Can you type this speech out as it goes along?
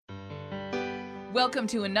Welcome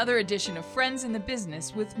to another edition of Friends in the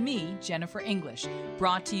Business with me, Jennifer English,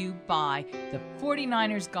 brought to you by the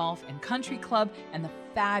 49ers Golf and Country Club and the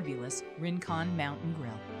fabulous Rincon Mountain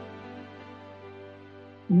Grill.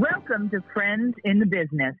 Welcome to Friends in the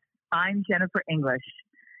Business. I'm Jennifer English,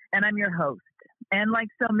 and I'm your host. And like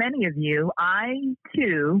so many of you, I,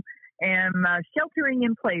 too, am sheltering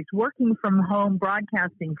in place, working from home,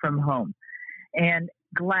 broadcasting from home, and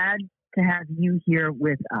glad to have you here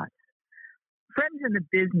with us. Friends in the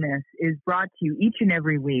Business is brought to you each and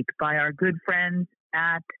every week by our good friends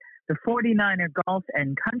at the 49er Golf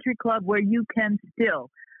and Country Club, where you can still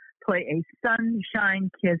play a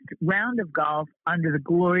sunshine-kissed round of golf under the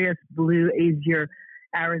glorious blue azure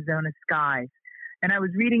Arizona skies. And I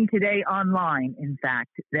was reading today online, in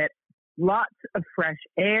fact, that lots of fresh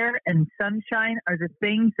air and sunshine are the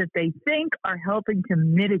things that they think are helping to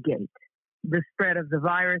mitigate the spread of the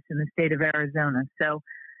virus in the state of Arizona. So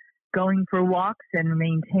going for walks and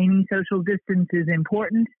maintaining social distance is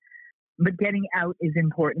important, but getting out is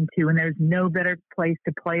important too. And there's no better place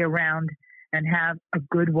to play around and have a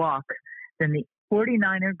good walk than the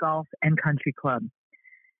 49er Golf and Country Club.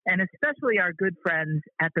 And especially our good friends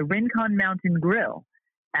at the Rincon Mountain Grill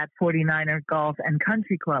at 49er Golf and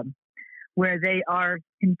Country Club, where they are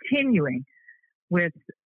continuing with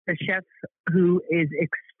the chef who is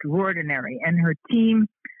extraordinary and her team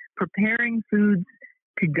preparing foods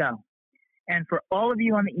to go. And for all of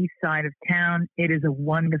you on the east side of town, it is a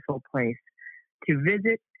wonderful place to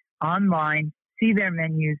visit online, see their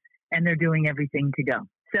menus, and they're doing everything to go.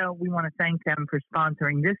 So we want to thank them for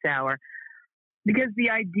sponsoring this hour, because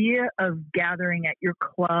the idea of gathering at your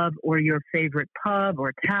club or your favorite pub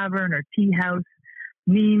or tavern or tea house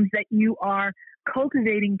means that you are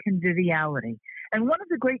cultivating conviviality. And one of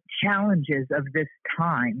the great challenges of this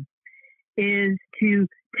time is to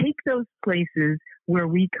take those places where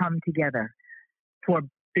we come together for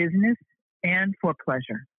business and for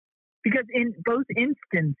pleasure. Because in both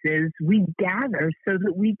instances, we gather so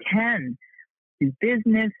that we can do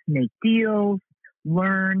business, make deals,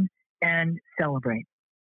 learn, and celebrate.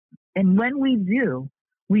 And when we do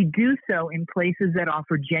so in places that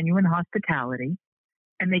offer genuine hospitality,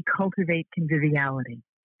 and they cultivate conviviality.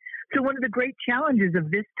 So one of the great challenges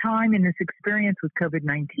of this time and this experience with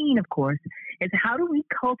COVID-19, of course, is how do we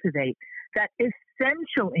cultivate that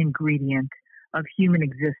essential ingredient of human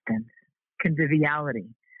existence, conviviality,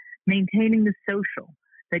 maintaining the social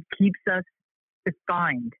that keeps us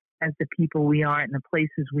defined as the people we are in the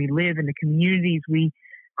places we live and the communities we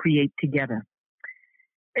create together.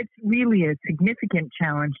 It's really a significant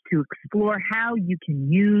challenge to explore how you can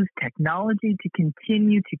use technology to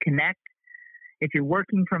continue to connect if you're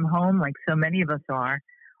working from home like so many of us are,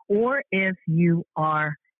 or if you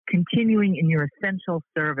are continuing in your essential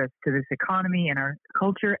service to this economy and our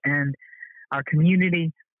culture and our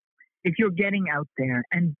community. If you're getting out there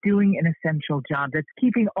and doing an essential job that's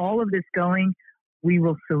keeping all of this going, we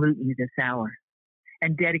will salute you this hour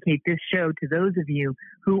and dedicate this show to those of you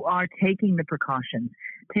who are taking the precautions,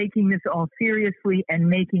 taking this all seriously and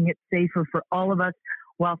making it safer for all of us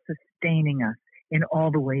while sustaining us in all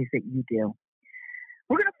the ways that you do.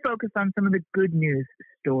 We're going to focus on some of the good news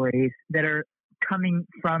stories that are coming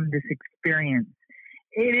from this experience.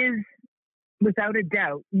 It is, without a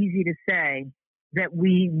doubt, easy to say that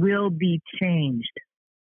we will be changed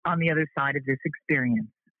on the other side of this experience.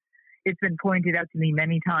 It's been pointed out to me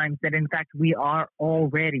many times that, in fact, we are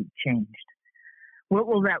already changed. What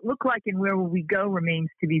will that look like and where will we go remains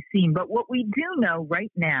to be seen. But what we do know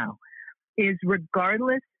right now is,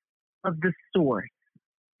 regardless of the source,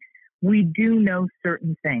 we do know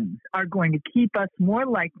certain things are going to keep us more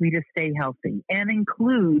likely to stay healthy, and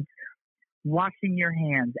includes washing your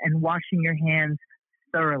hands and washing your hands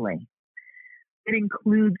thoroughly. It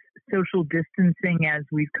includes social distancing as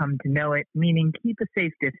we've come to know it, meaning keep a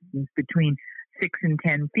safe distance between 6 and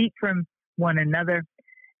 10 feet from one another.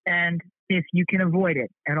 And if you can avoid it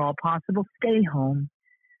at all possible, stay home.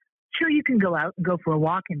 Sure, you can go out and go for a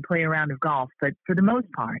walk and play a round of golf, but for the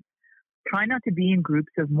most part, try not to be in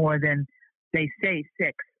groups of more than, they say,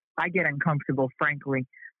 6. I get uncomfortable, frankly.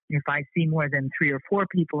 If I see more than 3 or 4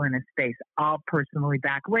 people in a space, I'll personally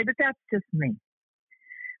back away, but that's just me.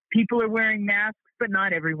 People are wearing masks, but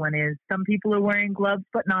not everyone is. Some people are wearing gloves,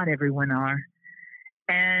 but not everyone are.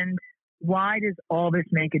 And why does all this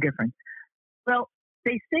make a difference? Well,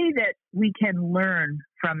 they say that we can learn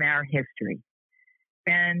from our history.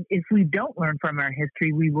 And if we don't learn from our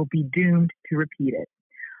history, we will be doomed to repeat it.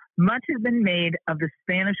 Much has been made of the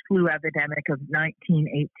Spanish flu epidemic of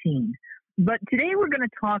 1918. But today we're going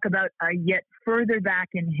to talk about a yet further back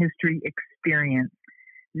in history experience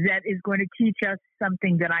that is going to teach us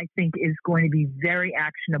something that I think is going to be very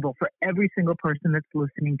actionable for every single person that's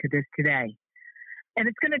listening to this today. And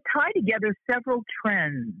it's going to tie together several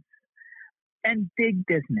trends and big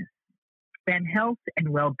business and health and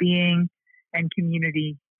well-being and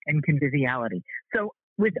community and conviviality. So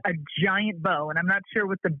with a giant bow, and I'm not sure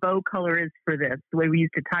what the bow color is for this, the way we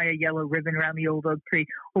used to tie a yellow ribbon around the old oak tree.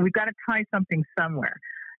 Well, we've got to tie something somewhere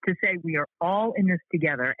to say we are all in this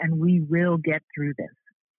together and we will get through this.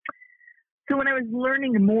 So when I was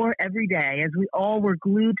learning more every day, as we all were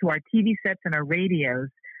glued to our TV sets and our radios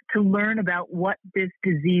to learn about what this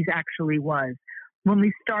disease actually was, when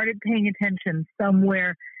we started paying attention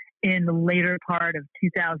somewhere in the later part of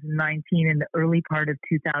 2019 and the early part of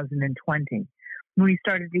 2020, when we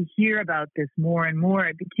started to hear about this more and more,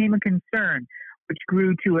 it became a concern, which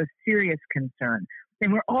grew to a serious concern.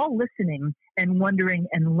 And we're all listening and wondering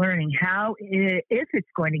and learning how, if it's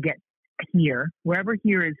going to get here, wherever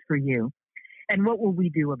here is for you, and what will we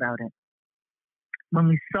do about it? When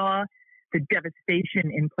we saw the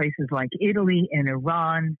devastation in places like Italy and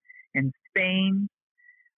Iran and Spain,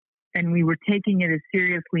 and we were taking it as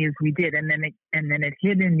seriously as we did, and then it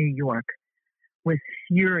hit in New York with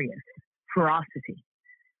furious ferocity.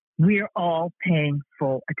 We are all paying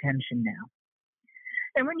full attention now.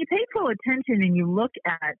 And when you pay full attention and you look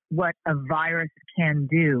at what a virus can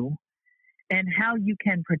do and how you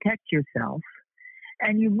can protect yourself,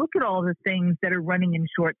 and you look at all the things that are running in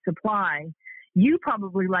short supply, you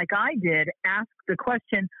probably, like I did, ask the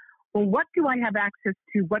question, well, what do I have access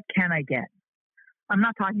to? What can I get? I'm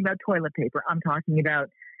not talking about toilet paper. I'm talking about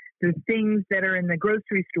the things that are in the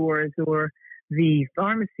grocery stores or the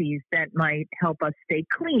pharmacies that might help us stay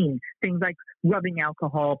clean, things like rubbing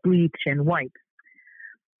alcohol, bleach, and wipes.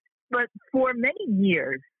 But for many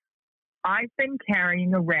years, I've been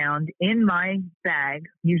carrying around in my bag,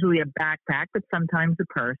 usually a backpack, but sometimes a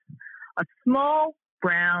purse, a small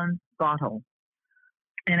brown bottle.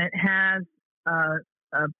 And it has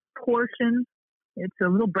a portion, it's a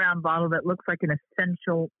little brown bottle that looks like an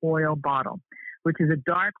essential oil bottle, which is a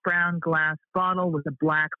dark brown glass bottle with a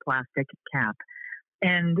black plastic cap.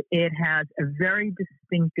 And it has a very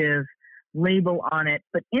distinctive label on it,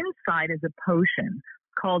 but inside is a potion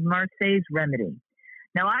called Marseille's Remedy.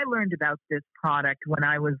 Now, I learned about this product when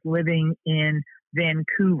I was living in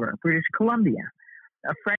Vancouver, British Columbia.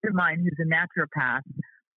 A friend of mine who's a naturopath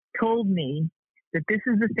told me that this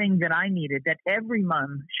is the thing that I needed, that every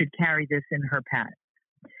mom should carry this in her pack.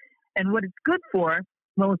 And what it's good for,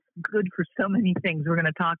 well, it's good for so many things. We're going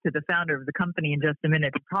to talk to the founder of the company in just a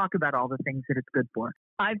minute to talk about all the things that it's good for.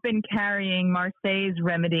 I've been carrying Marseille's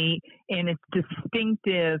Remedy in its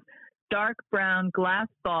distinctive dark brown glass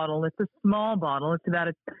bottle. It's a small bottle. It's about,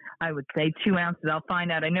 I would say, 2 ounces. I'll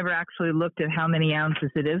find out. I never actually looked at how many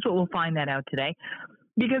ounces it is, but we'll find that out today.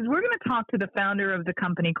 Because we're going to talk to the founder of the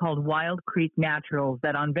company called Wild Creek Naturals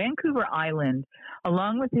that on Vancouver Island,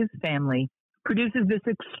 along with his family, produces this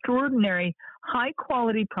extraordinary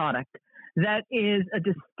high-quality product that is a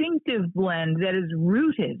distinctive blend that is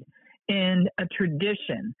rooted in a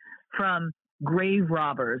tradition from grave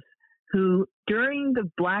robbers who, during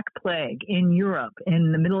the Black Plague in Europe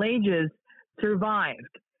in the Middle Ages, survived.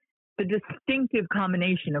 The distinctive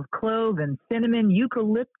combination of clove and cinnamon,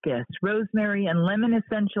 eucalyptus, rosemary, and lemon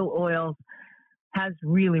essential oils has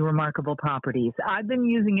really remarkable properties. I've been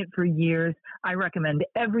using it for years. I recommend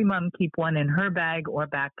every mom keep one in her bag or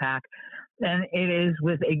backpack. And it is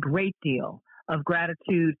with a great deal of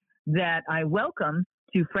gratitude that I welcome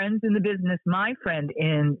to friends in the business, my friend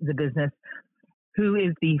in the business, who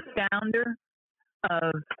is the founder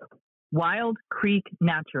of Wild Creek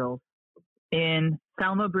Naturals in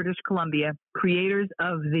Salmo, British Columbia, creators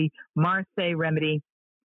of the Marseille Remedy.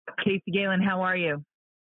 Casey Galen, how are you?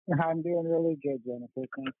 I'm doing really good, Jennifer.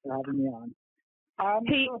 Thanks for having me on.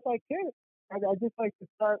 Hey. So if I could, I'd just like to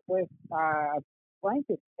start with a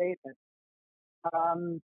blanket statement.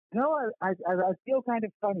 I feel kind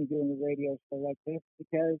of funny doing a radio show like this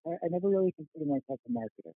because I never really consider myself a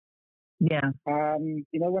marketer. Yeah.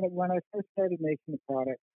 When I first started making the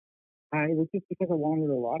product, it was just because I wanted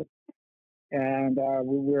a lot of it. And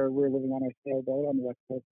we were living on our sailboat on the West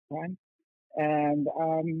Coast at the time. And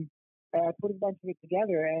I put a bunch of it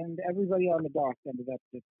together, and everybody on the dock ended up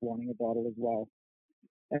just wanting a bottle as well.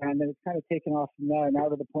 And then it's kind of taken off from there, now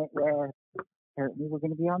to the point where apparently we're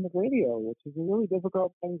going to be on the radio, which is a really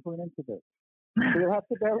difficult thing for an introvert. So you'll have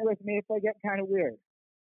to bear with me if I get kind of weird.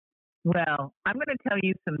 Well, I'm going to tell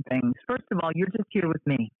you some things. First of all, you're just here with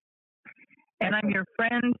me. And I'm your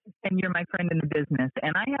friend, and you're my friend in the business.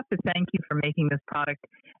 And I have to thank you for making this product.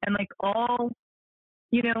 And like all,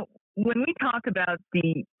 when we talk about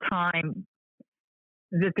the time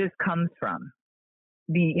that this comes from,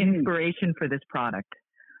 the inspiration for this product.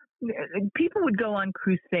 People would go on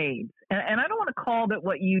crusades, and I don't want to call that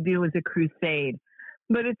what you do is a crusade,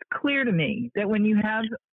 but it's clear to me that when you have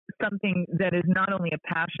something that is not only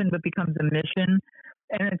a passion but becomes a mission,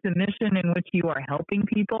 and it's a mission in which you are helping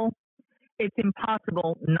people, it's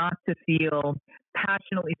impossible not to feel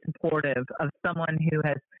passionately supportive of someone who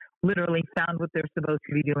has literally found what they're supposed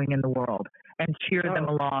to be doing in the world and cheer them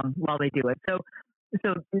along while they do it. So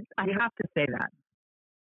I have to say that.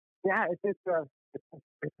 Yeah, it's a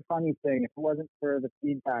funny thing. If it wasn't for the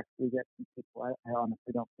feedback we get from people, I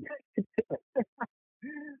honestly don't think I could do it.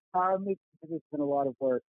 It's been a lot of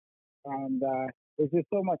work, and there's just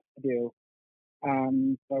so much to do.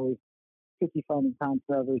 So we tricky finding time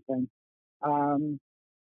for everything.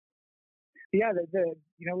 Yeah,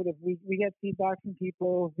 we get feedback from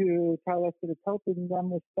people who tell us that it's helping them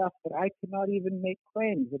with stuff that I cannot even make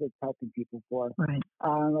claims that it's helping people for. Right.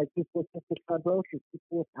 Like people with cystic fibrosis,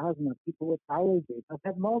 people with asthma, people with allergies. I've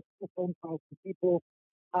had multiple phone calls from people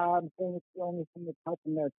saying it's the only thing that's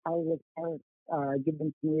helping their childless parents give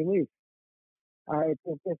them some relief.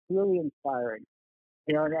 It's really inspiring.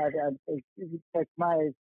 You know, it's like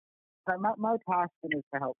my passion is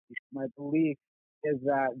to help people. My belief is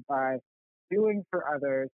that by doing for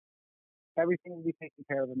others, everything will be taken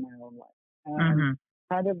care of in my own life. And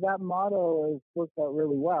kind of that motto has worked out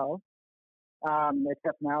really well.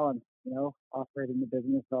 Except now I'm, operating the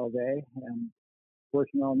business all day and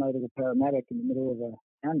working all night as a paramedic in the middle of a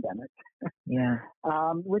pandemic. Yeah.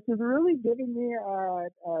 Which is really giving me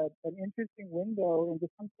an interesting window into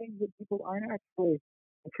some things that people aren't actually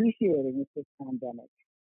appreciating with this pandemic.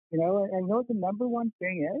 And you know what the number one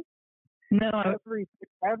thing is? No.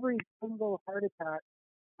 Every single heart attack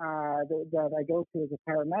that I go to as a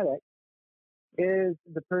paramedic is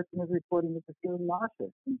the person is reporting that they're feeling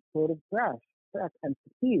nauseous and sort of stress and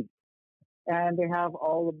fatigue. And they have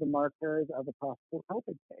all of the markers of a possible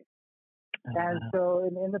COVID case. And so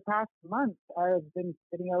in the past month, I've been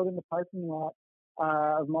sitting out in the parking lot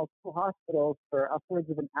of multiple hospitals for upwards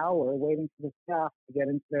of an hour waiting for the staff to get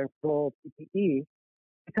into their full PPE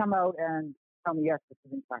to come out and tell me, yes, this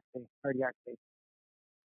is in fact a cardiac case.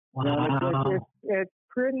 Wow. It's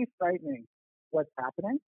pretty frightening what's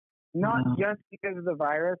happening, not just because of the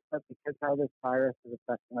virus, but because how this virus is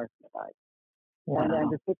affecting our society. Wow. And then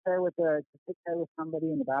to sit there with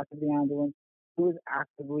somebody in the back of the ambulance who is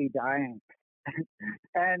actively dying,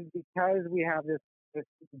 and because we have this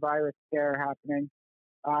virus scare happening,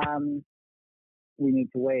 we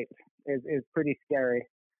need to wait. Is pretty scary.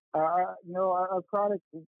 Our product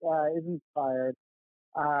is inspired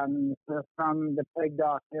from the Plague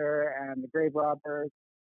Doctor and the Grave Robbers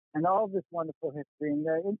and all of this wonderful history. And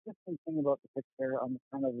the interesting thing about the picture on the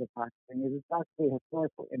front of the packaging is it's actually a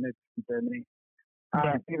historical image from Germany.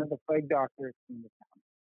 The Plague Doctor is from the town.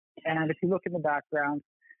 And if you look in the background,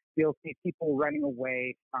 you'll see people running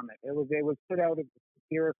away from it. It was put out as a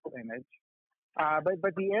satirical image.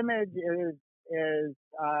 But the image is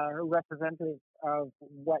representative of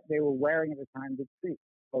what they were wearing at the time to treat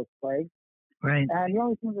post-plague. Right. And the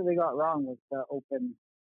only thing that they got wrong was the open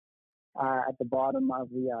at the bottom of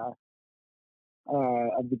the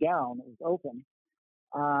gown. It was open.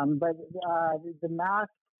 But the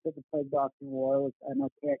mask that the Plague Doctor wore was an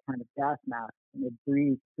archaic kind of gas mask, and it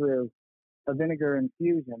breathed through a vinegar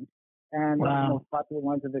infusion. And one of the most popular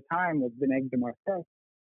ones at the time was Vinaigre de Marseille.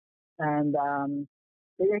 And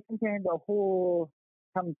it contained a whole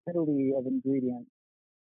community of ingredients.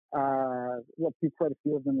 Quite a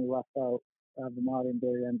few of them are left out of the modern day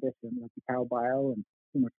rendition, like the cow bile and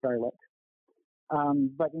too much garlic.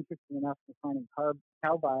 But interesting enough, defining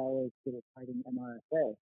cow bile is good at fighting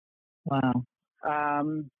MRSA. Wow.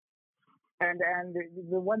 And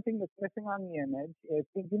the one thing that's missing on the image is,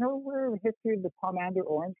 do you know where the history of the pomander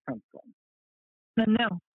orange comes from?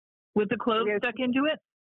 No. With the cloves stuck into it?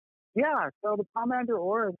 Yeah, so the pomander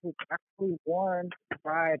orange was actually worn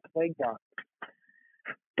by a plague doctor.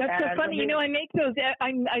 That's so funny. I make those.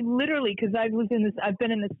 I literally, because I've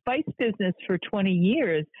been in the spice business for 20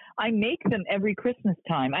 years. I make them every Christmas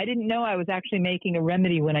time. I didn't know I was actually making a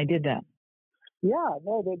remedy when I did that. Yeah,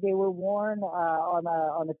 no, they were worn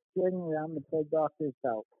on a string around the plague doctor's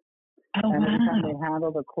belt. Oh, and every time they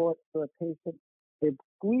handled a corpse for a patient, they'd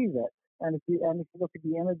squeeze it. And if you look at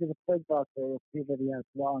the image of the plague doctor, you'll see that he has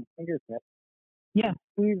long fingertips. Yeah.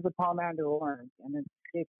 Squeeze the pomander orange and then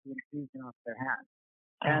take the infusion off their hand.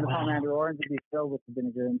 And the pomander orange would be filled with the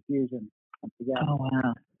vinegar infusion once again.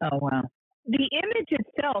 Oh, wow. The image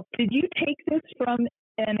itself, did you take this from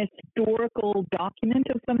an historical document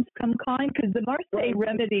of some kind? Because the Marseille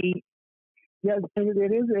remedy... Yeah,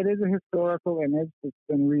 it is a historical image. It's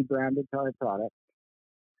been rebranded to our product.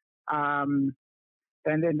 And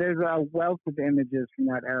then there's a wealth of images from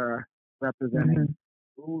that era representing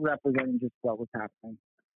just what was happening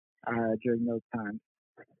during those times.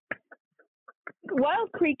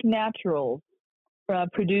 Wild Creek Naturals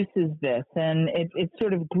produces this, and it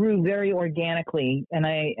sort of grew very organically, and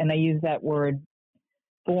I use that word,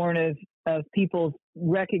 born of people's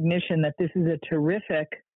recognition that this is a terrific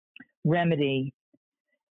remedy.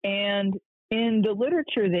 And in the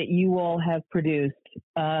literature that you all have produced,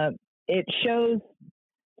 it shows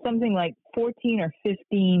something like 14 or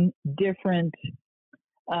 15 different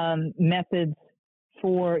methods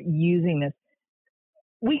for using this.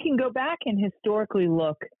 We can go back and historically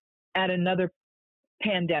look at another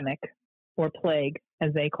pandemic, or plague,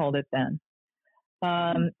 as they called it then,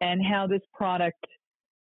 and how this product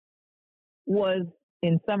was,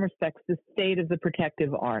 in some respects, the state of the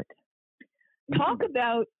protective art. Talk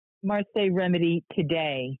about Marseille Remedy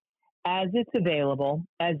today as it's available,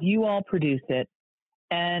 as you all produce it,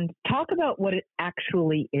 and talk about what it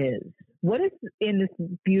actually is. What is in this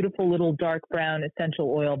beautiful little dark brown essential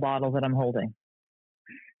oil bottle that I'm holding?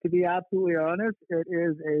 To be absolutely honest, it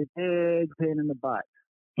is a big pain in the butt.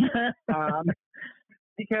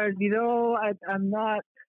 Because, I'm not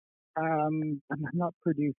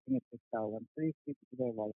producing it to sell. I'm producing it because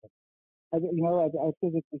I like it. I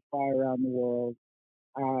physically fly around the world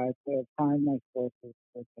to find my sources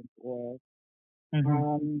for essential oils,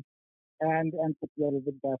 and put together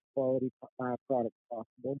the best quality products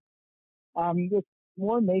possible. It's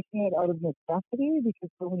more making it out of necessity because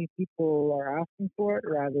so many people are asking for it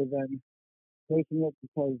rather than making it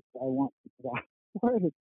because I want people to ask for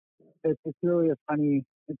it. It's really a funny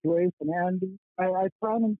situation, and I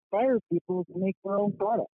try and inspire people to make their own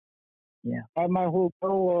products. Yeah. And my whole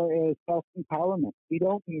goal is self-empowerment. We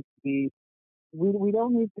don't need to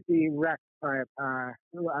be wrecked by a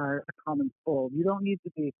common cold. You don't need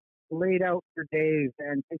to be laid out for days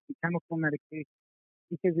and taking chemical medication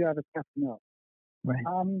because you have a chest note. Right.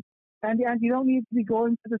 And you don't need to be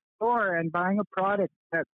going to the store and buying a product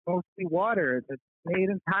that's mostly water, that's made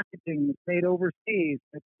in packaging, that's made overseas,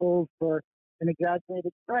 that's sold for an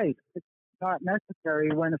exaggerated price. It's not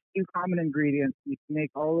necessary when a few common ingredients you can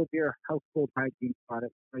make all of your household hygiene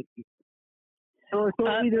products quite easily. So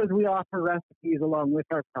what we do is we offer recipes along with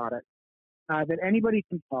our products that anybody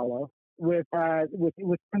can follow with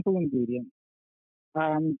simple ingredients.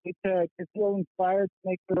 To feel inspired to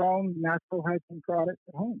make their own natural hygiene products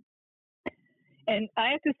at home. And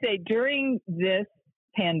I have to say, during this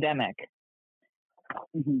pandemic,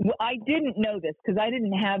 I didn't know this because I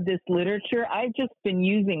didn't have this literature. I've just been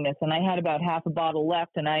using this, and I had about half a bottle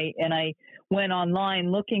left, and I went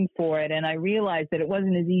online looking for it, and I realized that it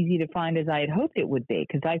wasn't as easy to find as I had hoped it would be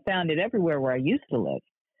because I found it everywhere where I used to live.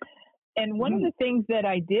 And one of the things that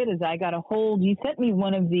I did is I got a hold. You sent me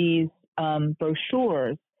one of these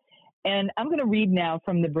brochures, and I'm going to read now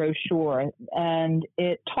from the brochure, and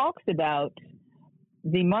it talks about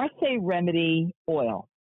the Marseille Remedy oil,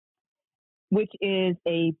 which is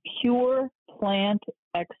a pure plant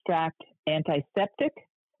extract antiseptic,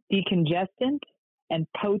 decongestant, and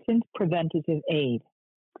potent preventative aid.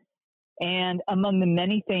 And among the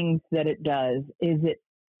many things that it does is it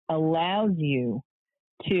allows you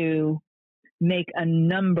to make a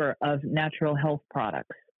number of natural health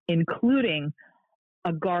products, including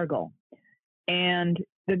a gargle. And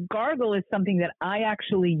the gargle is something that I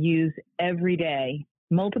actually use every day,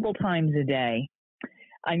 multiple times a day.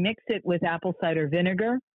 I mix it with apple cider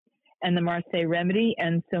vinegar and the Marseille Remedy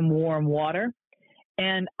and some warm water.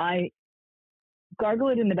 And I gargle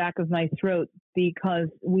it in the back of my throat because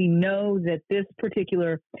we know that this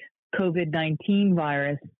particular COVID-19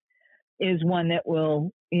 virus is one that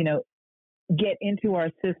will, get into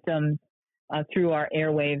our system through our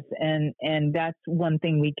airwaves, and that's one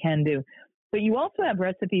thing we can do. But you also have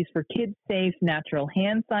recipes for kid-safe natural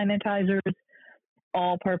hand sanitizers,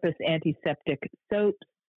 all-purpose antiseptic soaps,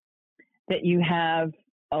 that you have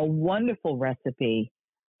a wonderful recipe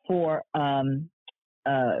for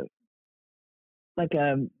like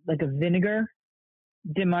a vinegar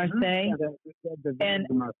de Marseille.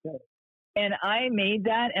 And I made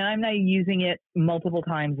that, and I'm now using it multiple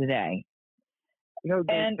times a day.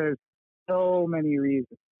 There's so many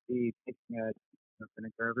reasons to be taking a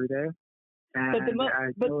vinegar every day. And a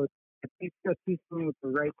teaspoon with the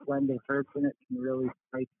right blend of herbs in it can really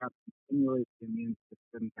spice up and stimulate the immune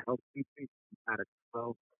system to help increase lymphatic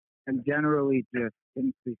flow and generally just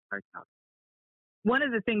increase vitality. One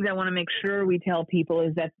of the things I want to make sure we tell people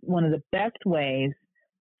is that one of the best ways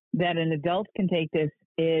that an adult can take this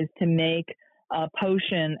is to make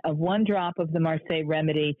potion of 1 drop of the Marseille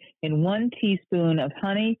remedy in 1 teaspoon of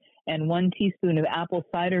honey and 1 teaspoon of apple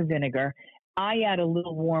cider vinegar. I add a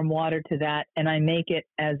little warm water to that, and I make it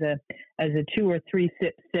as a 2 or 3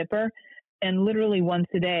 sip sipper. And literally once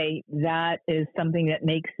a day, that is something that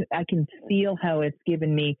I can feel how it's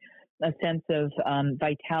given me a sense of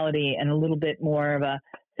vitality and a little bit more of a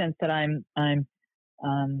sense that I'm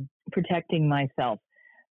protecting myself.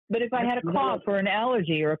 But if I had a cough or an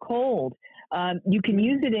allergy or a cold, you can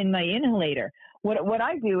use it in my inhalator. What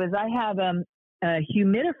I do is I have a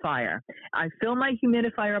humidifier. I fill my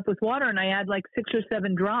humidifier up with water and I add like 6 or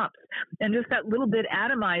 7 drops, and just that little bit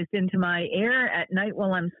atomized into my air at night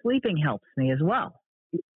while I'm sleeping helps me as well.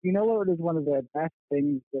 You know what is one of the best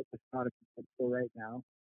things that the product is for right now?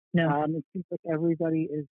 No. It seems like everybody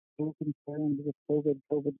is so concerned with COVID.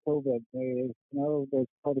 There's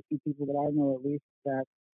quite a few people that I know at least that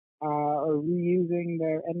are reusing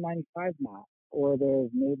their N95 masks, or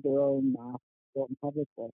they've made their own masks out in public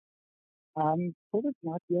with. COVID's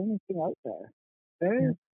not the only thing out there.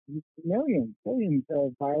 There's millions, billions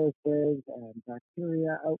of viruses and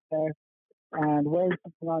bacteria out there, and wearing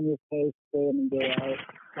something on your face day in and day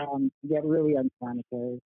out can get really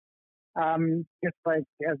unsanitary. Just like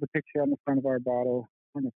as the picture on the front of our bottle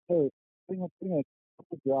on the tape, putting a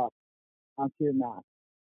couple drops onto your mask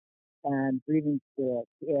and breathing through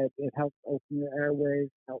it helps open your airways,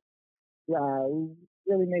 helps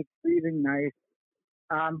really make breathing nice.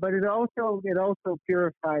 But it also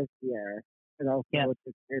purifies the air. It also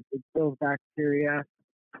it kills bacteria,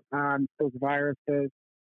 kills viruses.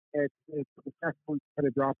 It's excellent to put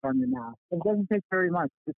a drop on your mask. It doesn't take very much.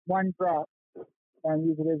 Just 1 drop, and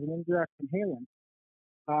use it as an indirect inhalant.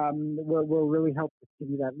 Will really help to give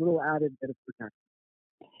you that little added bit of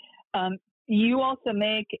protection. You also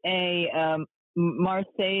make a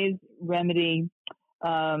Marseille remedy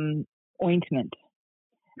ointment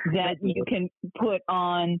that you can put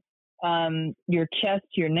on your chest,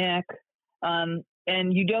 your neck, and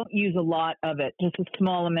you don't use a lot of it. Just a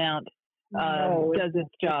small amount does its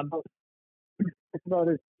job. It's about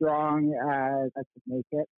as strong as I could make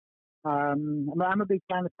it. I'm a big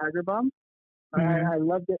fan of Tiger Balm. Mm-hmm. I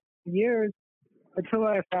loved it for years until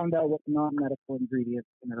I found out what the non-medical ingredients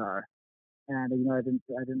in it are. And I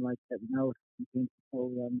didn't like that. It contains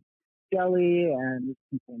petroleum jelly and it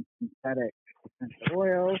contains synthetic essential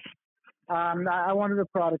oils. I wanted a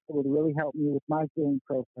product that would really help me with my healing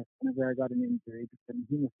process whenever I got an injury, just a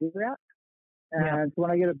hemophiliac. And so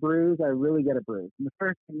when I get a bruise, I really get a bruise. And the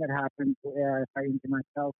first thing that happens if I injure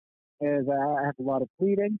myself is I have a lot of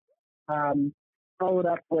bleeding. Followed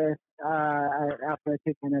up with, after I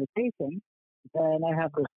take my medication, then I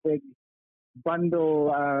have this big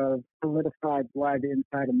bundle of solidified blood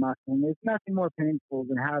inside a muscle. And there's nothing more painful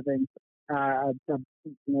than having a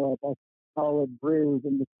solid bruise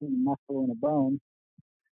in between a muscle and a bone.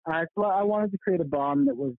 So I wanted to create a balm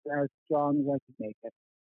that was as strong as I could make it.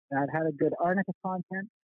 That had a good arnica content,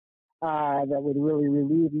 that would really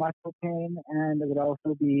relieve muscle pain, and it would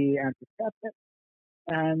also be antiseptic.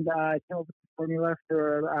 And I came up with the formula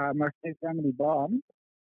for Marseille Remedy Balm,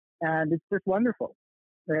 and it's just wonderful.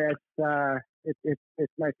 It's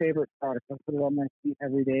my favorite product. I put it on my feet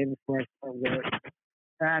every day before I start work,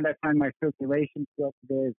 and I find my circulation throughout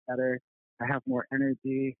the day is better. I have more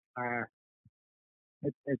energy.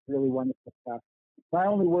 It's really wonderful stuff. My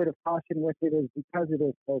only word of caution with it is because it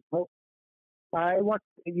is so potent,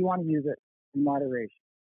 you want to use it in moderation.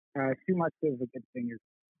 Too much of a good thing is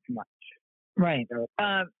too much. Right. So,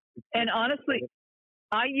 and honestly,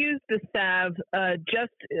 I use the salve,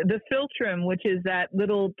 just the philtrum, which is that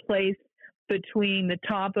little place between the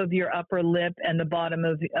top of your upper lip and the bottom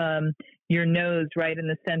of your nose, right in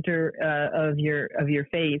the center of your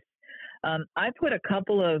face. I put a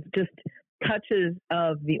couple of just touches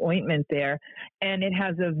of the ointment there, and it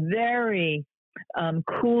has a very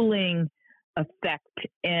cooling effect,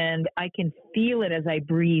 and I can feel it as I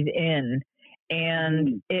breathe in.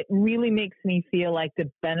 And it really makes me feel like the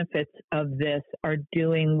benefits of this are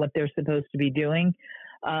doing what they're supposed to be doing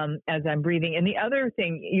as I'm breathing. And the other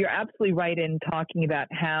thing, you're absolutely right in talking about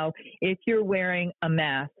how if you're wearing a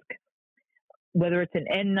mask, whether it's an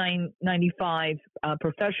N95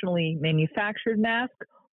 professionally manufactured mask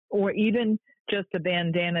or even just a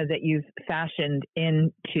bandana that you've fashioned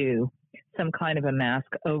into some kind of a mask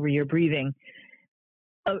over your breathing,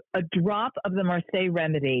 a drop of the Marseille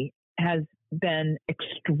remedy has been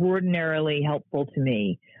extraordinarily helpful to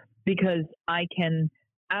me because I can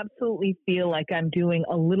absolutely feel like I'm doing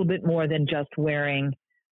a little bit more than just wearing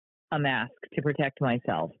a mask to protect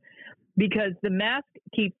myself, because the mask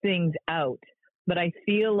keeps things out, but I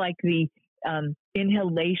feel like the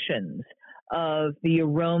inhalations of the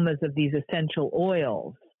aromas of these essential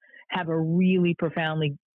oils have a really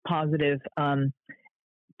profoundly positive,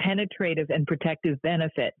 penetrative and protective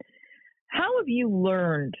benefit. How have you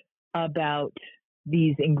learned about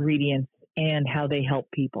these ingredients and how they help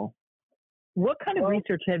people? What kind of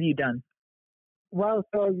research have you done? Well,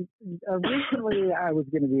 so recently I was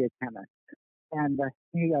going to be a chemist, and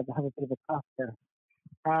maybe I have a bit of a cough there.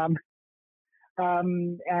 I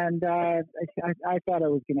thought I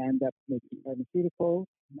was going to end up making pharmaceuticals.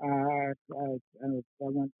 I went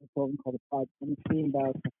to a program called Applied Chemistry and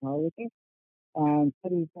Biotechnology and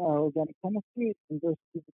studied organic chemistry at the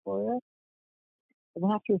University of Victoria. And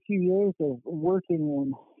after a few years of working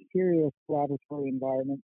in serious laboratory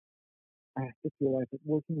environments, I just realized that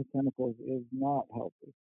working with chemicals is not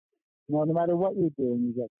healthy. No matter what you're doing,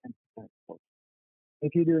 you get 10% exposure.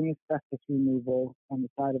 If you're doing asbestos removal on the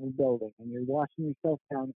side of a building and you're washing yourself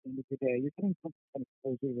down at the end of the day, you're getting 10%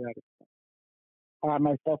 exposure right at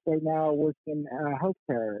myself right now works in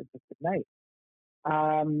healthcare just at night.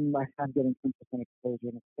 I'm getting 10% exposure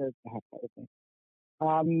and it's scared to have that with me.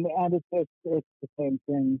 And it's the same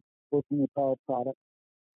thing working with all products.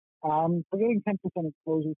 So getting 10%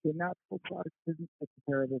 exposure to a natural product isn't such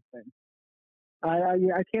a terrible thing.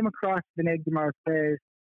 I came across Vinaigre de Marseille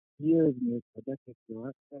years and years ago, decades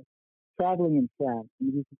ago, traveling in France.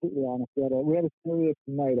 And to be completely honest, we had a serious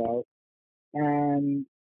night out, and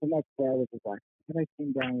the next day I was relaxed. And I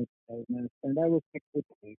came down with sadness, and I was sick with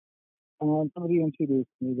tea. And somebody introduced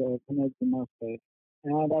me to Vinaigre de Marseille,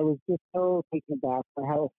 and I was just so taken aback by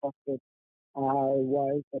how effective it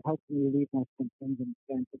was. It helped me relieve my symptoms and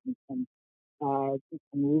granted me some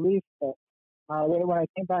relief. But when I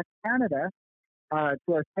came back to Canada,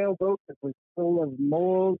 to our sailboat that was full of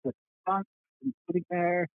mold with skunks and sitting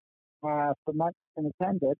there for months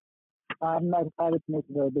unattended, I decided to make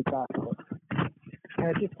a very big bath of it. And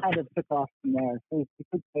it just kind of took off from there. So you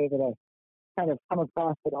could say that I kind of come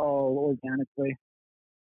across it all organically.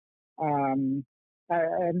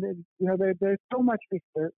 There's so much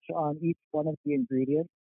research on each one of the ingredients.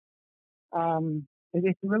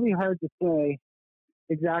 It's really hard to say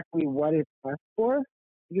exactly what it's best for.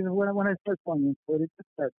 Because when I start going into it, it just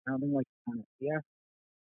starts sounding like a panacea.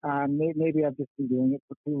 Maybe I've just been doing it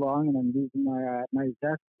for too long and I'm losing my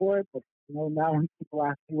zest for it. But now when people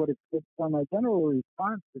ask me what it's good for, my general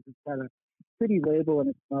response is it's got a pretty label and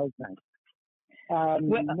it smells nice.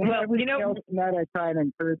 Everything else in that, I try and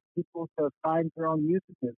encourage people to find their own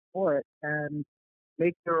usages for it and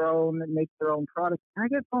make their own products. And I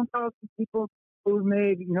get phone calls from people who've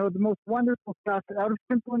made the most wonderful stuff out of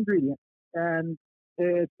simple ingredients, and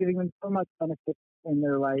it's giving them so much benefit in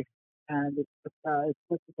their life, and it's just a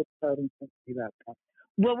good starting point to do that.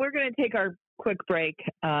 Well, we're going to take our quick break.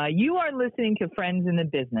 You are listening to Friends in the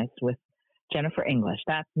Business with Jennifer English.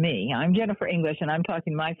 That's me. I'm Jennifer English, and I'm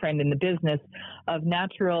talking to my friend in the business of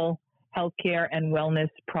natural healthcare and wellness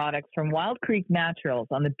products from Wild Creek Naturals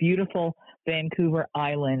on the beautiful Vancouver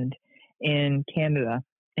Island in Canada,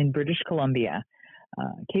 in British Columbia.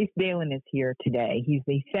 Case Dalen is here today. He's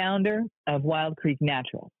the founder of Wild Creek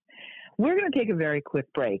Naturals. We're going to take a very quick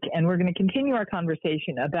break, and we're going to continue our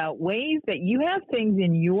conversation about ways that you have things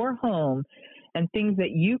in your home and things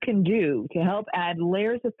that you can do to help add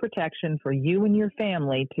layers of protection for you and your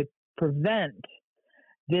family to prevent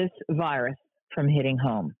this virus from hitting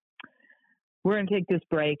home. We're going to take this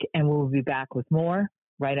break, and we'll be back with more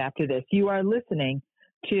right after this. You are listening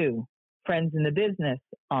to Friends in the Business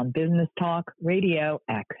on Business Talk Radio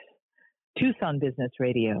X, Tucson Business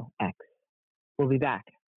Radio X. We'll be back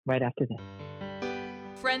right after this.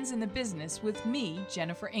 Friends in the Business with me,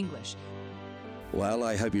 Jennifer English. Well,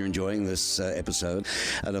 I hope you're enjoying this episode.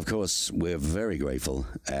 And of course, we're very grateful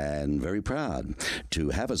and very proud to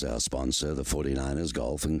have as our sponsor the 49ers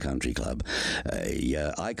Golf and Country Club,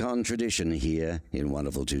 a icon tradition here in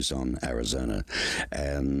wonderful Tucson, Arizona.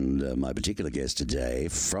 And my particular guest today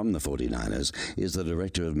from the 49ers is the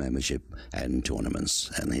Director of Membership and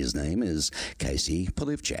Tournaments. And his name is Casey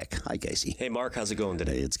Polivchak. Hi, Casey. Hey, Mark. How's it going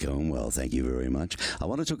today? It's going well. Thank you very much. I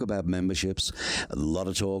want to talk about memberships. A lot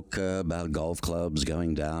of talk about golf clubs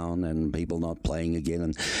going down and people not playing again,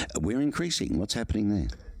 and we're increasing. What's happening there?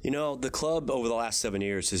 The club over the last 7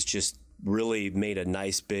 years has just really made a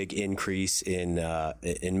nice big increase in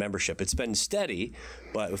membership. It's been steady,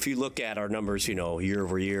 but if you look at our numbers, year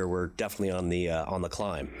over year, we're definitely on the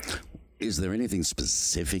climb. Is there anything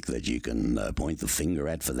specific that you can point the finger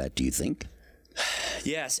at for that, do you think?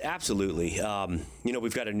 Yes, absolutely.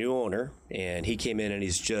 We've got a new owner, and he came in and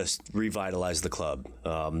he's just revitalized the club.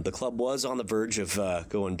 The club was on the verge of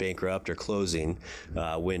going bankrupt or closing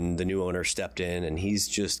when the new owner stepped in, and he's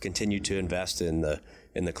just continued to invest in the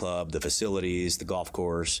in the club, the facilities, the golf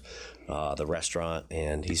course, the restaurant,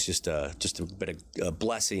 and he's just been a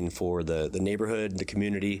blessing for the neighborhood, the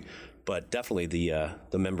community, but definitely the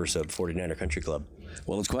members of 49er Country Club.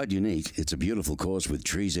 Well, it's quite unique. It's a beautiful course with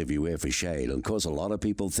trees everywhere for shade. And of course, a lot of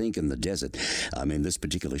people think in the desert. I mean, this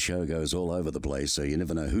particular show goes all over the place, so you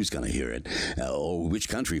never know who's going to hear it, or which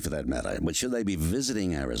country for that matter. But should they be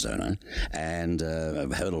visiting Arizona, and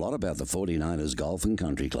I've heard a lot about the 49ers Golf and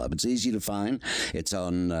Country Club. It's easy to find. It's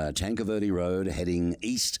on Tanque Verde Road, heading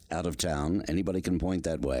east out of town. Anybody can point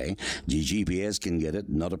that way. Your GPS can get it,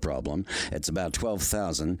 not a problem. It's about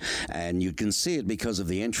 12,000, and you can see it because of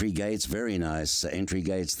the entry gates. Very nice entry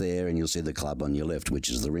gates there, and you'll see the club on your left, which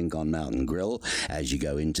is the Rincon Mountain Grill, as you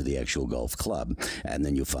go into the actual golf club, and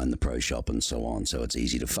then you'll find the pro shop and so on, so it's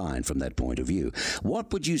easy to find from that point of view.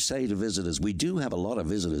 What would you say to visitors? We do have a lot of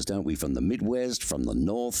visitors, don't we, from the Midwest, from the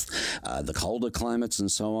North, the colder climates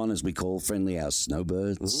and so on, as we call friendly our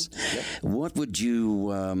snowbirds. Mm-hmm. Yep. What would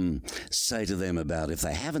you say to them about if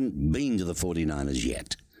they haven't been to the 49ers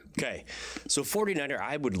yet? Okay, so 49er,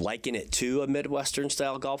 I would liken it to a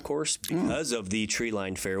Midwestern-style golf course because of the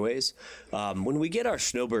tree-lined fairways. When we get our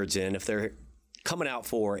snowbirds in, if they're coming out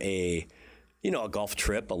for a golf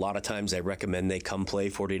trip, a lot of times I recommend they come play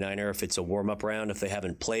 49er if it's a warm-up round, if they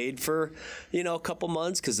haven't played for, a couple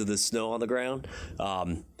months because of the snow on the ground.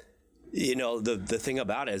 The thing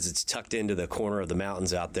about it is it's tucked into the corner of the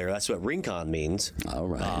mountains out there. That's what Rincon means. All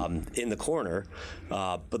right. In the corner.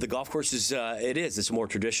 But the golf course is, it's more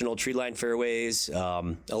traditional tree-lined fairways,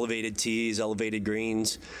 elevated tees, elevated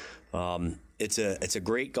greens. It's a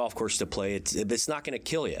great golf course to play. It's not going to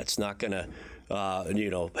kill you. It's not going to,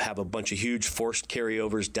 have a bunch of huge forced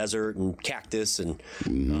carryovers, desert and cactus and,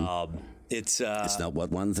 It's not what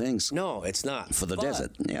one thinks. No, it's not. For the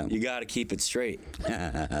desert, yeah. You got to keep it straight.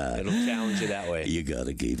 It'll challenge you that way. You got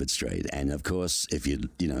to keep it straight. And of course, if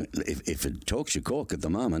if it talks your cork at the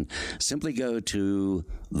moment, simply go to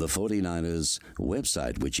the 49ers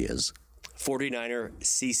website, which is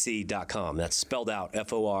 49ercc.com. That's spelled out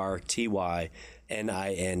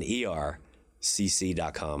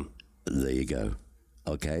FORTYNINERCC.com. There you go.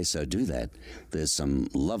 Okay, so do that. There's some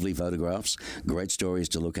lovely photographs, great stories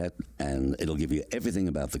to look at, and it'll give you everything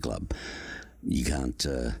about the club. You can't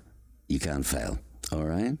fail. All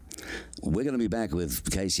right? We're going to be back with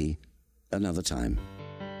Casey another time.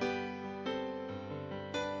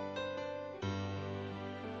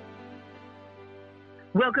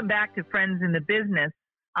 Welcome back to Friends in the Business.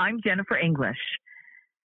 I'm Jennifer English.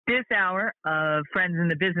 This hour of Friends in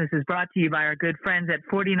the Business is brought to you by our good friends at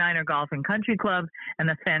 49er Golf and Country Club and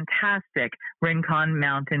the fantastic Rincon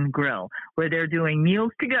Mountain Grill, where they're doing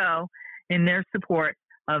meals to go in their support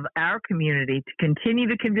of our community to continue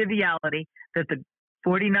the conviviality that the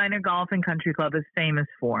 49er Golf and Country Club is famous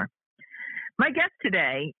for. My guest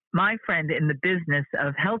today, my friend in the business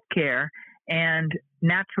of healthcare and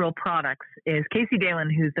natural products, is Casey Dalen,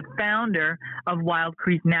 who's the founder of Wild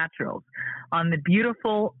Creek Naturals. On the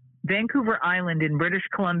beautiful Vancouver Island in British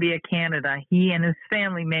Columbia, Canada, he and his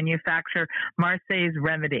family manufacture Marseille's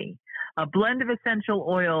Remedy, a blend of essential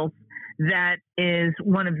oils that is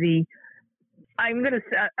one of the, I'm going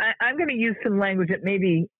to use some language that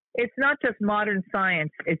maybe it's not just modern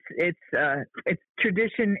science. It's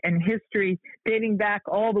tradition and history dating back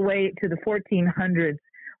all the way to the 1400s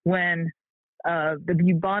when the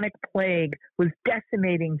bubonic plague was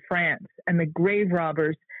decimating France, and the grave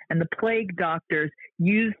robbers and the plague doctors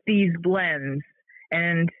used these blends,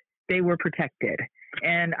 and they were protected.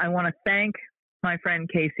 And I want to thank my friend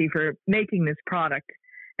Casey for making this product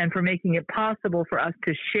and for making it possible for us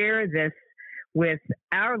to share this with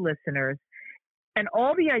our listeners, and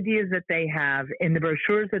all the ideas that they have in the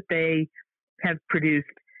brochures that they have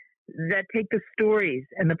produced that take the stories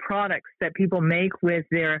and the products that people make with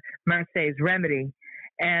their Marseille's Remedy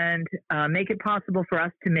and make it possible for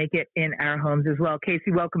us to make it in our homes as well.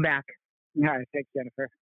 Casey, welcome back. Hi, thanks, Jennifer.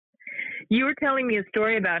 You were telling me a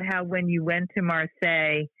story about how when you went to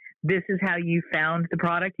Marseille, this is how you found the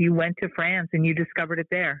product. You went to France and you discovered it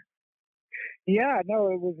there. Yeah,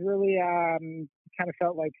 no, it was really kind of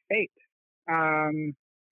felt like fate. And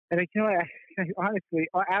I honestly,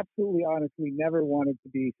 absolutely honestly, never wanted to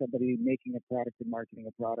be somebody making a product and marketing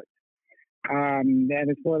a product. And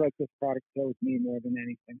it's more like this product chose me more than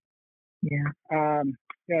anything. Yeah.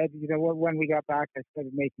 When we got back, I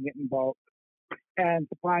started making it in bulk and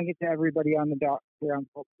supplying it to everybody on the dock here on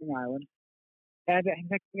Folkestone Island. And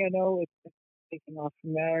next thing I know, it's taking off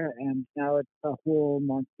from there, and now it's a whole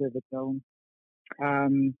monster of its own.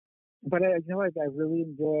 But I really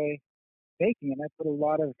enjoy baking, and I put a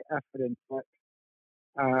lot of effort into it.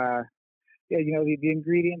 the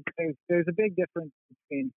ingredients. There's a big difference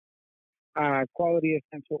between quality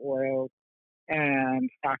essential oils and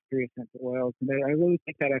factory essential oils. And I really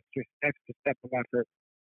take that extra step of effort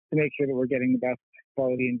to make sure that we're getting the best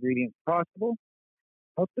quality ingredients possible.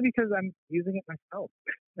 Also because I'm using it myself.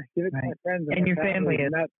 I give it to my friends and your family.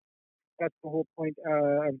 And that's the whole point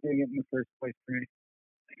of doing it in the first place for me.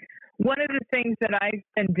 One of the things that I've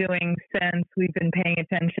been doing since we've been paying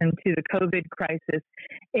attention to the COVID crisis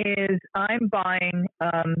is I'm buying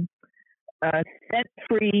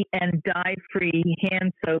scent-free and dye-free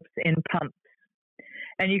hand soaps in pumps.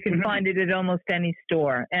 And you can find it at almost any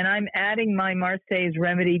store. And I'm adding my Marseille's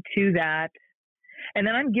Remedy to that. And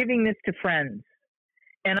then I'm giving this to friends.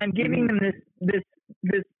 And I'm giving them this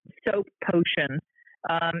soap potion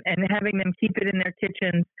and having them keep it in their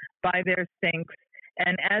kitchens by their sinks.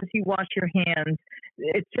 And as you wash your hands,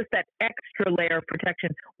 it's just that extra layer of protection.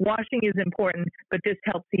 Washing is important, but this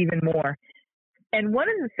helps even more. And one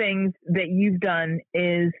of the things that you've done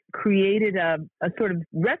is created a sort of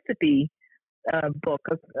recipe book,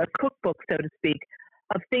 a cookbook, so to speak,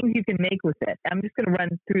 of things you can make with it. I'm just going to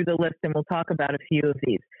run through the list and we'll talk about a few of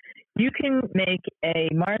these. You can make a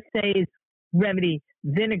Marseille's Remedy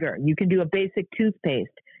vinegar. You can do a basic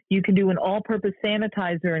toothpaste. You can do an all-purpose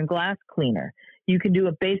sanitizer and glass cleaner. You can do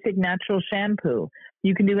a basic natural shampoo.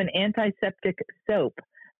 You can do an antiseptic soap.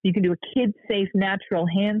 You can do a kid-safe natural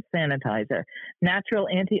hand sanitizer, natural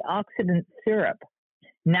antioxidant syrup,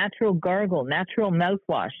 natural gargle, natural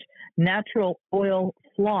mouthwash, natural oil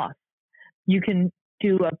floss. You can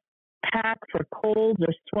do a pack for colds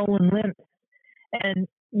or swollen lips, and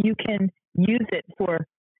you can use it for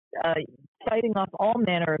fighting off all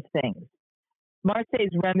manner of things.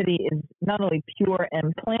 Marseille's Remedy is not only pure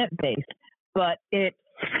and plant-based, but it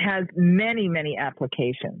has many, many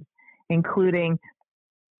applications, including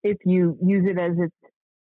if you use it as its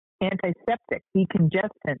antiseptic,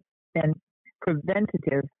 decongestant, and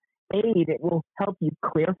preventative aid, it will help you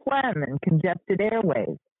clear phlegm and congested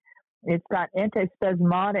airways. It's got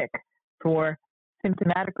antispasmodic for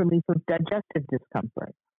symptomatic relief of digestive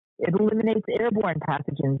discomfort. It eliminates airborne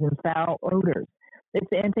pathogens and foul odors.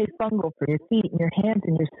 It's antifungal for your feet and your hands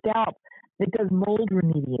and your scalp. It does mold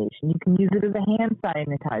remediation. You can use it as a hand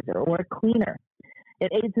sanitizer or a cleaner.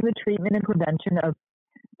 It aids in the treatment and prevention of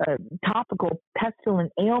topical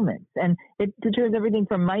pestilent ailments. And it deters everything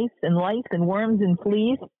from mice and lice and worms and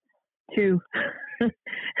fleas to...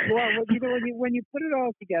 Well, when you put it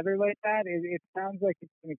all together like that, it sounds like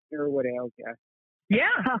it's going to cure what ails you.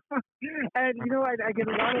 Yeah. And I get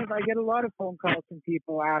a lot of phone calls from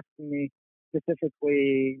people asking me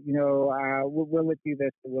specifically, will it do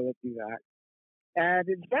this or will it do that? And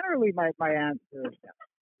generally my answer is no.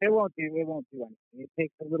 It won't do anything. It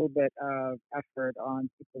takes a little bit of effort on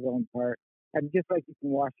people's own part. And just like you can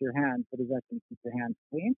wash your hands, but is that going to keep your hands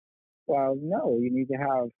clean? Well, no. You need to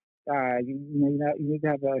have you need to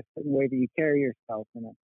have a certain way that you carry yourself and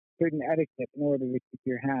a certain etiquette in order to keep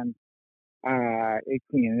your hands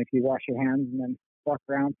clean. And if you wash your hands and then walk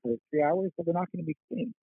around for 3 hours, so they're not going to be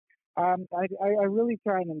clean. I really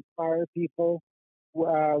try and inspire people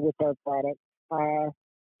with our products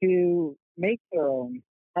to make their own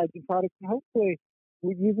hygiene products, and hopefully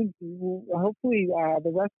the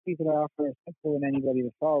recipes that I offer are simple and anybody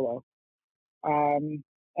to follow, and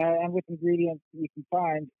with ingredients that you can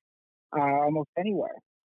find almost anywhere.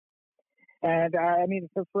 And I mean,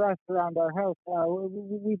 for us around our house,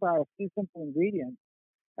 we buy a few simple ingredients,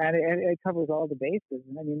 and it covers all the bases.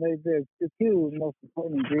 And I mean, the two most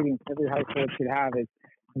important ingredients every household should have is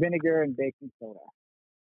vinegar and baking soda.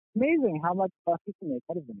 Amazing how much stuff you can make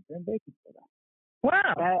out of vinegar and baking soda.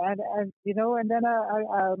 Wow! And then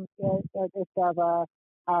I just have a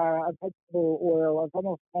vegetable oil of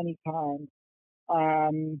almost any kind.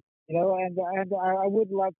 And I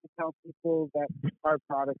would like to tell people that our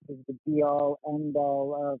product is the be-all,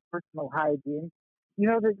 end-all of personal hygiene.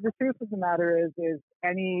 The truth of the matter is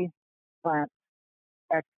any plant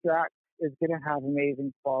extract is going to have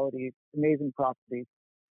amazing qualities, amazing properties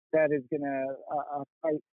that is going to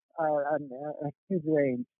fight a huge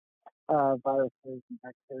range of viruses and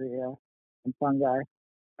bacteria and fungi.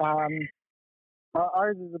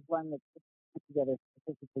 Ours is a blend that's put together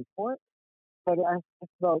specifically for it, but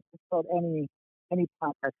just about any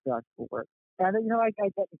plant extract will work. And I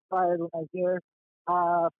get inspired when I hear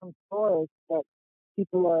from stores that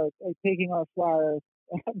people are taking our flyers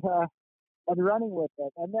and running with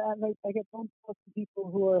it, and I get phone calls from people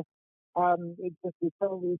who are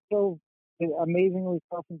so amazingly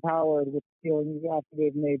self-empowered with feeling after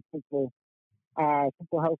they've made simple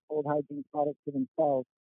household hygiene products for themselves.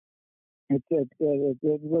 It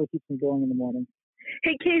really keeps me going in the morning.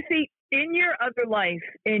 Hey, Casey, In your other life,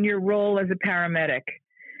 in your role as a paramedic,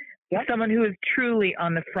 someone who is truly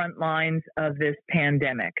on the front lines of this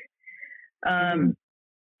pandemic, can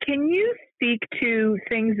you speak to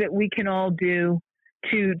things that we can all do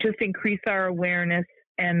to just increase our awareness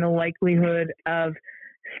and the likelihood of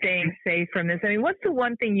staying safe from this? I mean, what's the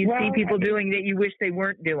one thing you see people doing that you wish they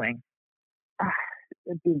weren't doing?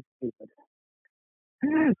 It's being stupid.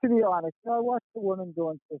 To be honest, I watched a woman go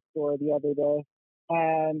into the store the other day,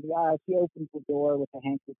 and she opened the door with a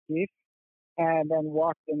handkerchief and then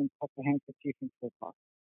walked in and put the handkerchief into her pocket.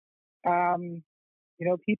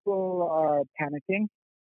 People are panicking.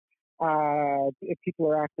 If people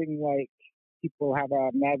are acting like people have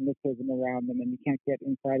a magnetism around them and you can't get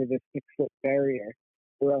inside of this 6-foot barrier,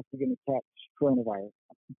 or else you're going to catch coronavirus.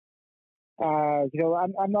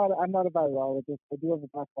 I'm not a virologist. I do have a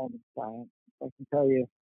background in science. I can tell you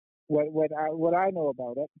what I know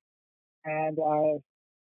about it. And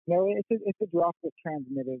it's a droplet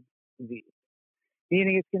transmitted disease,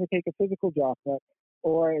 meaning it's going to take a physical droplet,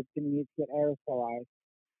 or it's going to need to get aerosolized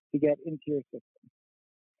to get into your system.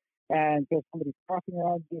 And so if somebody's coughing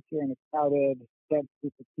around you, if you're in a crowded, dense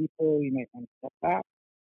group of people, you might want to step back.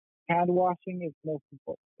 Hand washing is the most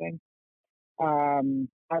important thing.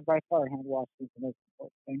 By far, hand washing is the most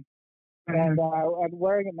important thing. And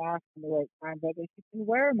wearing a mask in the right time. But if you can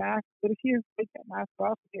wear a mask, but if you take that mask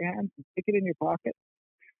off with your hands and stick it in your pocket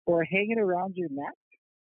or hang it around your neck,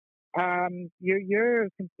 you're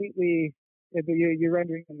completely you're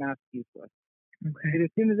rendering the mask useless. Okay. And as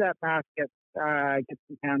soon as that mask gets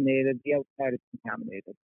contaminated, the outside is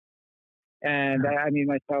contaminated. And I mean,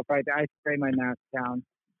 myself, I spray my mask down.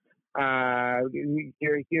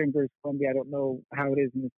 Here in British Columbia, I don't know how it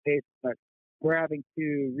is in the States, but we're having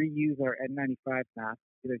to reuse our N95 masks.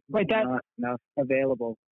 There's not enough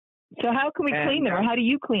available. So how can we clean them, or how do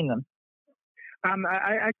you clean them?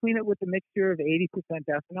 I clean it with a mixture of 80%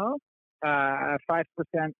 ethanol,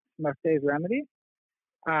 5% Marseille's Remedy,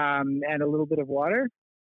 and a little bit of water.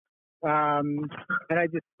 And I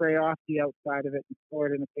just spray off the outside of it and store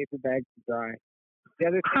it in a paper bag to dry. The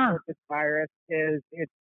other thing with this virus is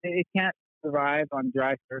it can't survive on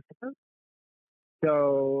dry surfaces.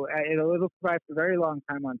 So it'll survive for a very long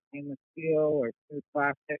time on stainless steel or smooth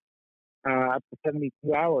plastic, up to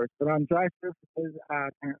 72 hours. But on dry surfaces,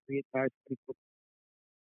 apparently it dies pretty quickly.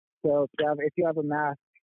 So if you have a mask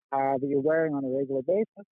that you're wearing on a regular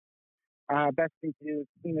basis, best thing to do is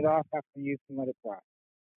clean it off after use and let it dry.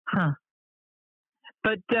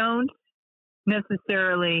 But don't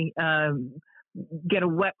necessarily get a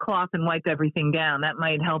wet cloth and wipe everything down. That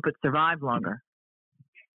might help it survive longer.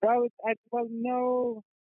 Well, no.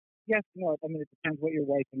 Yes, no. I mean, it depends what you're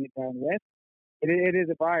wiping it down with. It is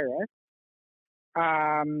a virus.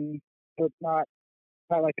 So it's not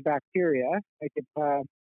like a bacteria. Like it's sort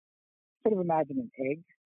of imagine an egg.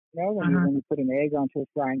 When you put an egg onto a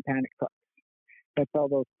frying pan, it cooks. That's all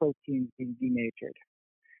those proteins being denatured.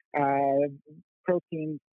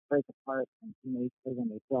 Proteins break apart from nature when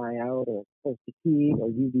they dry out or exposed to heat or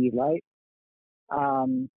UV light.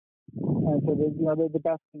 And so the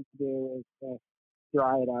best thing to do is to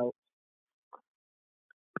dry it out.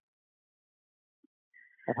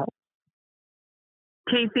 That helps.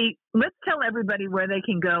 Casey, let's tell everybody where they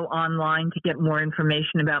can go online to get more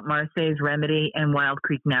information about Marseille's Remedy and Wild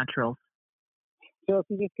Creek Naturals. So if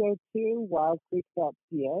you just go to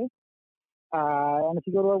wildcreek.ca, and if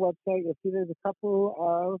you go to our website, you'll see there's a couple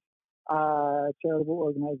of charitable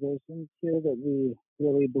organizations here that we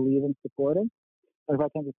really believe in supporting. If I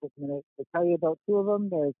can just take a minute to tell you about two of them.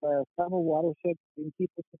 There's the Several Watershed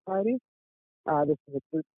Greenkeeper Society. This is a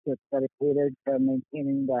group that's dedicated to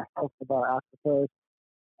maintaining the health of our aquifers.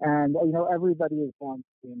 And, everybody is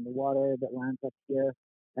downstream. The water that lands up here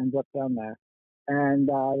ends up down there. And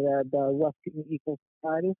the West Kootenay Eco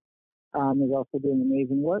Society is also doing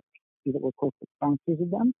amazing work. See that we're close to sponsors of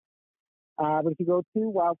them. But if you go to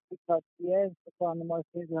wildcreek.ca and click on the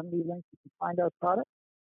Marseille's Remedy link, you can find our product.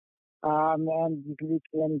 And you can reach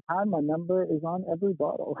me anytime. My number is on every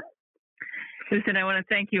bottle. Listen, I want to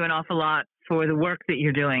thank you an awful lot for the work that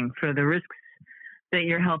you're doing, for the risks that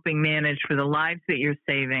you're helping manage, for the lives that you're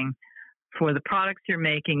saving, for the products you're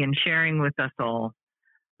making and sharing with us all.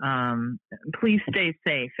 Please stay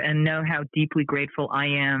safe and know how deeply grateful I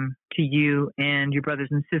am to you and your brothers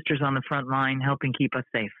and sisters on the front line helping keep us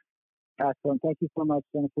safe. Excellent. Thank you so much,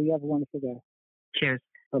 Jennifer. You have a wonderful day. Cheers.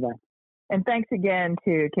 Bye-bye. And thanks again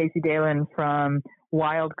to Casey Dalen from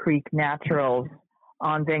Wild Creek Naturals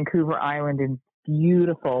on Vancouver Island in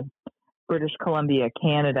beautiful British Columbia,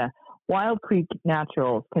 Canada. Wild Creek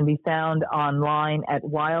Naturals can be found online at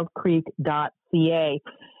wildcreek.ca.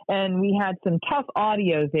 And we had some tough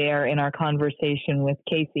audio there in our conversation with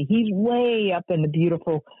Casey. He's way up in the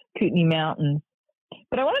beautiful Kootenai Mountains.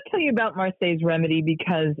 But I want to tell you about Marseille's Remedy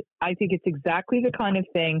because I think it's exactly the kind of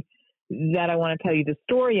thing that I want to tell you the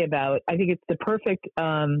story about. I think it's the perfect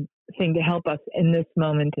thing to help us in this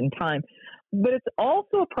moment in time. But it's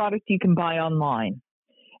also a product you can buy online.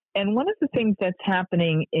 And one of the things that's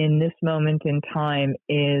happening in this moment in time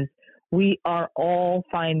is we are all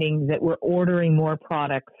finding that we're ordering more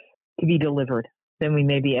products to be delivered than we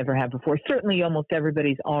maybe ever have before. Certainly almost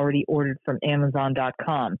everybody's already ordered from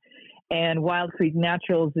Amazon.com. And Wild Creek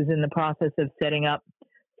Naturals is in the process of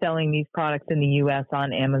selling these products in the U.S.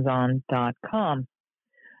 on Amazon.com.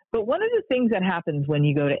 But one of the things that happens when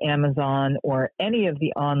you go to Amazon or any of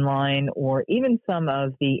the online or even some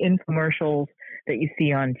of the infomercials that you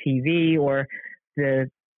see on TV or the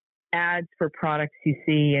ads for products you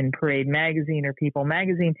see in Parade Magazine or People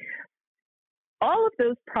Magazine, all of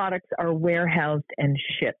those products are warehoused and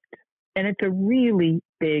shipped. And it's a really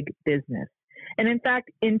big business. And in fact,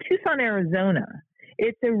 in Tucson, Arizona,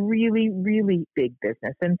 it's a really, really big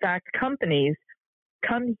business. In fact, companies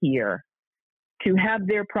come here to have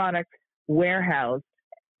their products warehoused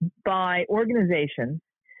by organizations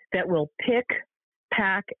that will pick,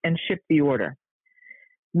 pack, and ship the order.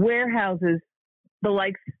 Warehouses, the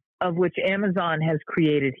likes of which Amazon has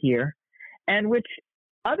created here, and which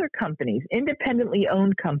other companies, independently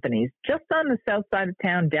owned companies, just on the south side of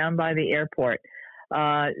town, down by the airport,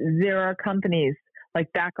 there are companies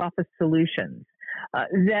like Back Office Solutions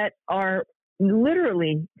that are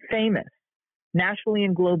literally famous, nationally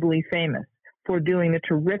and globally famous, for doing a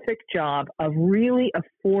terrific job of really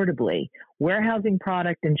affordably warehousing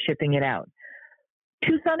product and shipping it out.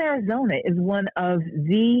 Tucson, Arizona is one of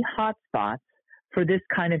the hotspots for this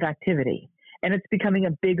kind of activity, and it's becoming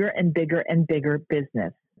a bigger and bigger and bigger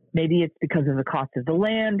business. Maybe it's because of the cost of the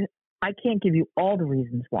land. I can't give you all the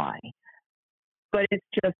reasons why, but it's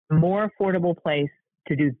just a more affordable place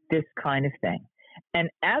to do this kind of thing. And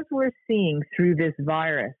as we're seeing through this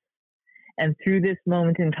virus and through this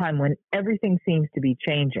moment in time when everything seems to be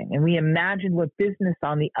changing, and we imagine what business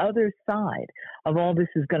on the other side of all this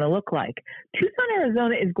is going to look like, Tucson,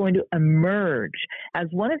 Arizona is going to emerge as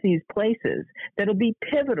one of these places that'll be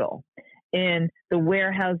pivotal in the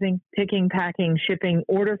warehousing, picking, packing, shipping,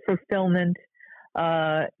 order fulfillment,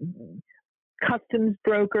 customs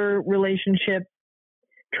broker relationship,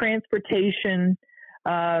 transportation.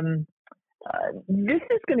 This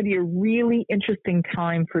is going to be a really interesting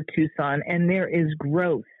time for Tucson, and there is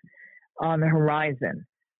growth on the horizon,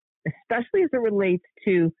 especially as it relates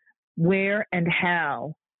to where and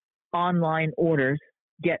how online orders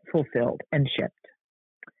get fulfilled and shipped.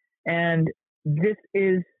 And this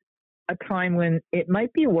is a time when it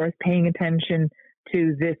might be worth paying attention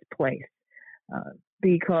to this place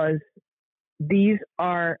because these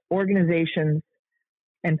are organizations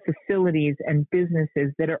and facilities and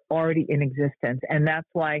businesses that are already in existence. And that's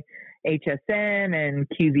why HSN and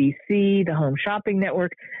QVC, the Home Shopping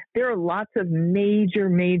Network, there are lots of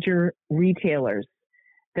major retailers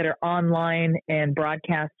that are online and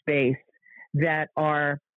broadcast based that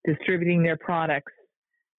are distributing their products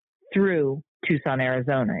through Tucson,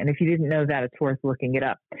 Arizona. And if you didn't know that, it's worth looking it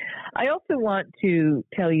up. I also want to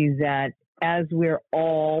tell you that as we're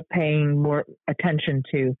all paying more attention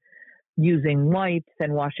to using wipes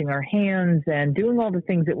and washing our hands and doing all the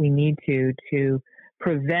things that we need to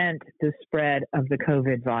prevent the spread of the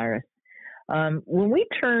COVID virus. When we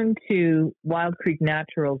turn to Wild Creek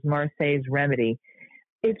Naturals' Marseille's Remedy,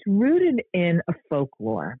 it's rooted in a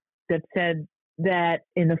folklore that said that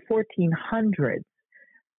in the 1400s,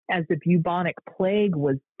 as the bubonic plague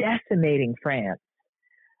was decimating France,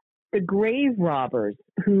 the grave robbers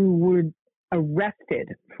who were arrested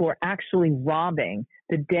for actually robbing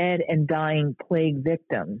the dead and dying plague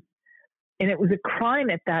victims. And it was a crime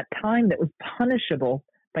at that time that was punishable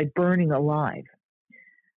by burning alive.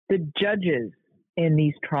 The judges in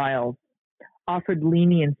these trials offered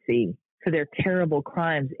leniency for their terrible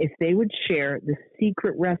crimes if they would share the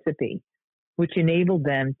secret recipe, which enabled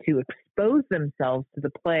them to expose themselves to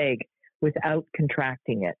the plague without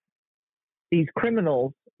contracting it. These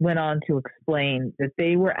criminals went on to explain that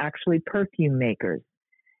they were actually perfume makers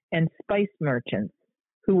and spice merchants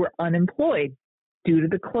who were unemployed due to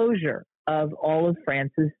the closure of all of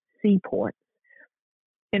France's seaports.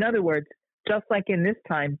 In other words, just like in this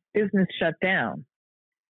time, business shut down.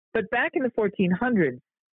 But back in the 1400s,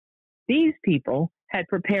 these people had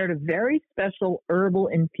prepared a very special herbal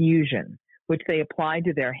infusion, which they applied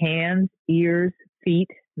to their hands, ears, feet,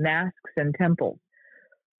 masks, and temples.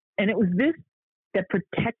 And it was this that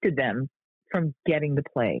protected them from getting the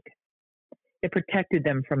plague. it protected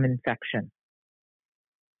them from infection.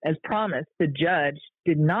 As promised, the judge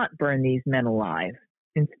did not burn these men alive.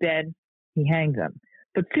 Instead, he hanged them.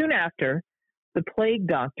 But soon after, the plague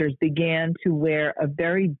doctors began to wear a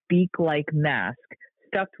very beak-like mask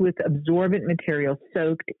stuffed with absorbent material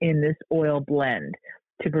soaked in this oil blend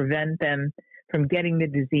to prevent them from getting the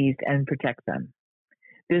disease and protect them.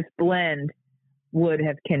 This blend would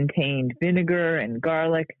have contained vinegar and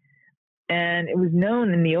garlic, and it was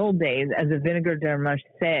known in the old days as a vinegar de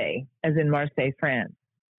Marseille, as in Marseille, France.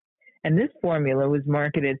 And this formula was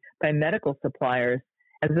marketed by medical suppliers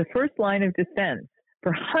as the first line of defense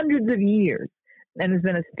for hundreds of years and has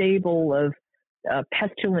been a staple of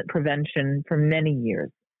pestilent prevention for many years.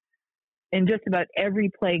 In just about every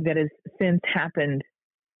plague that has since happened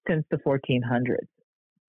since the 1400s.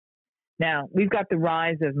 Now, we've got the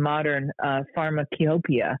rise of modern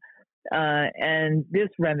pharmacopoeia, and this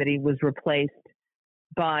remedy was replaced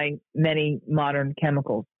by many modern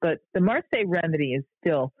chemicals. But the Marseille remedy is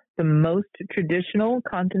still the most traditional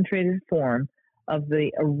concentrated form of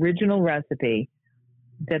the original recipe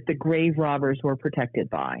that the grave robbers were protected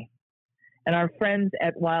by. And our friends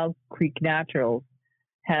at Wild Creek Naturals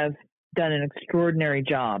have done an extraordinary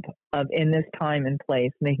job of, in this time and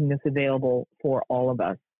place, making this available for all of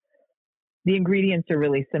us. The ingredients are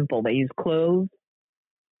really simple. They use cloves,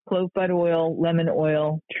 clove bud oil, lemon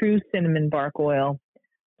oil, true cinnamon bark oil,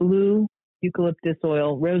 blue eucalyptus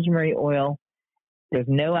oil, rosemary oil. There's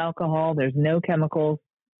no alcohol. There's no chemicals.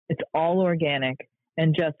 It's all organic,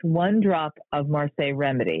 and just one drop of Marseille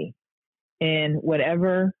remedy in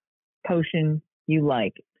whatever potion you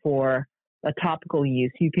like for a topical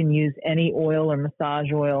use. You can use any oil or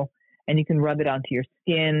massage oil, and you can rub it onto your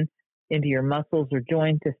skin, into your muscles or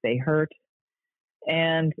joints if they hurt.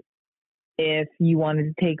 And if you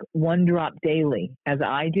wanted to take one drop daily, as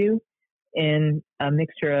I do, in a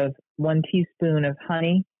mixture of 1 teaspoon of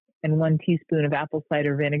honey and 1 teaspoon of apple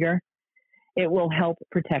cider vinegar, it will help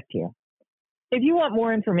protect you. If you want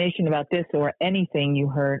more information about this or anything you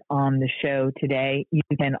heard on the show today, you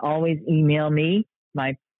can always email me.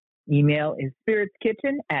 My email is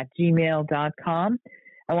spiritskitchen@gmail.com.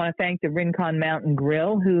 I want to thank the Rincon Mountain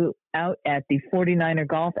Grill, who out at the 49er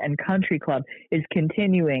Golf and Country Club is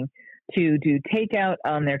continuing to do takeout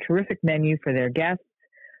on their terrific menu for their guests.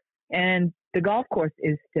 And the golf course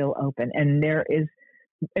is still open, and there is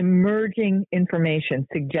emerging information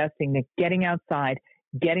suggesting that getting outside,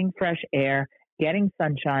 getting fresh air, getting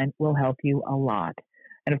sunshine will help you a lot.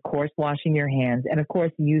 And of course, washing your hands, and of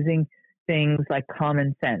course, using things like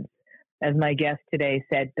common sense. As my guest today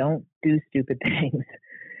said, don't do stupid things.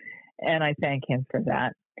 And I thank him for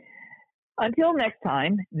that. Until next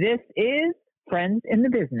time, this is Friends in the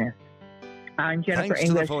Business. I'm Jennifer Thanks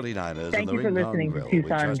English. To the 49ers Thank and you the for listening to Grill.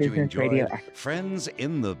 Tucson Business Radio. Friends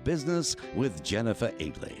in the Business with Jennifer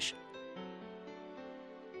English.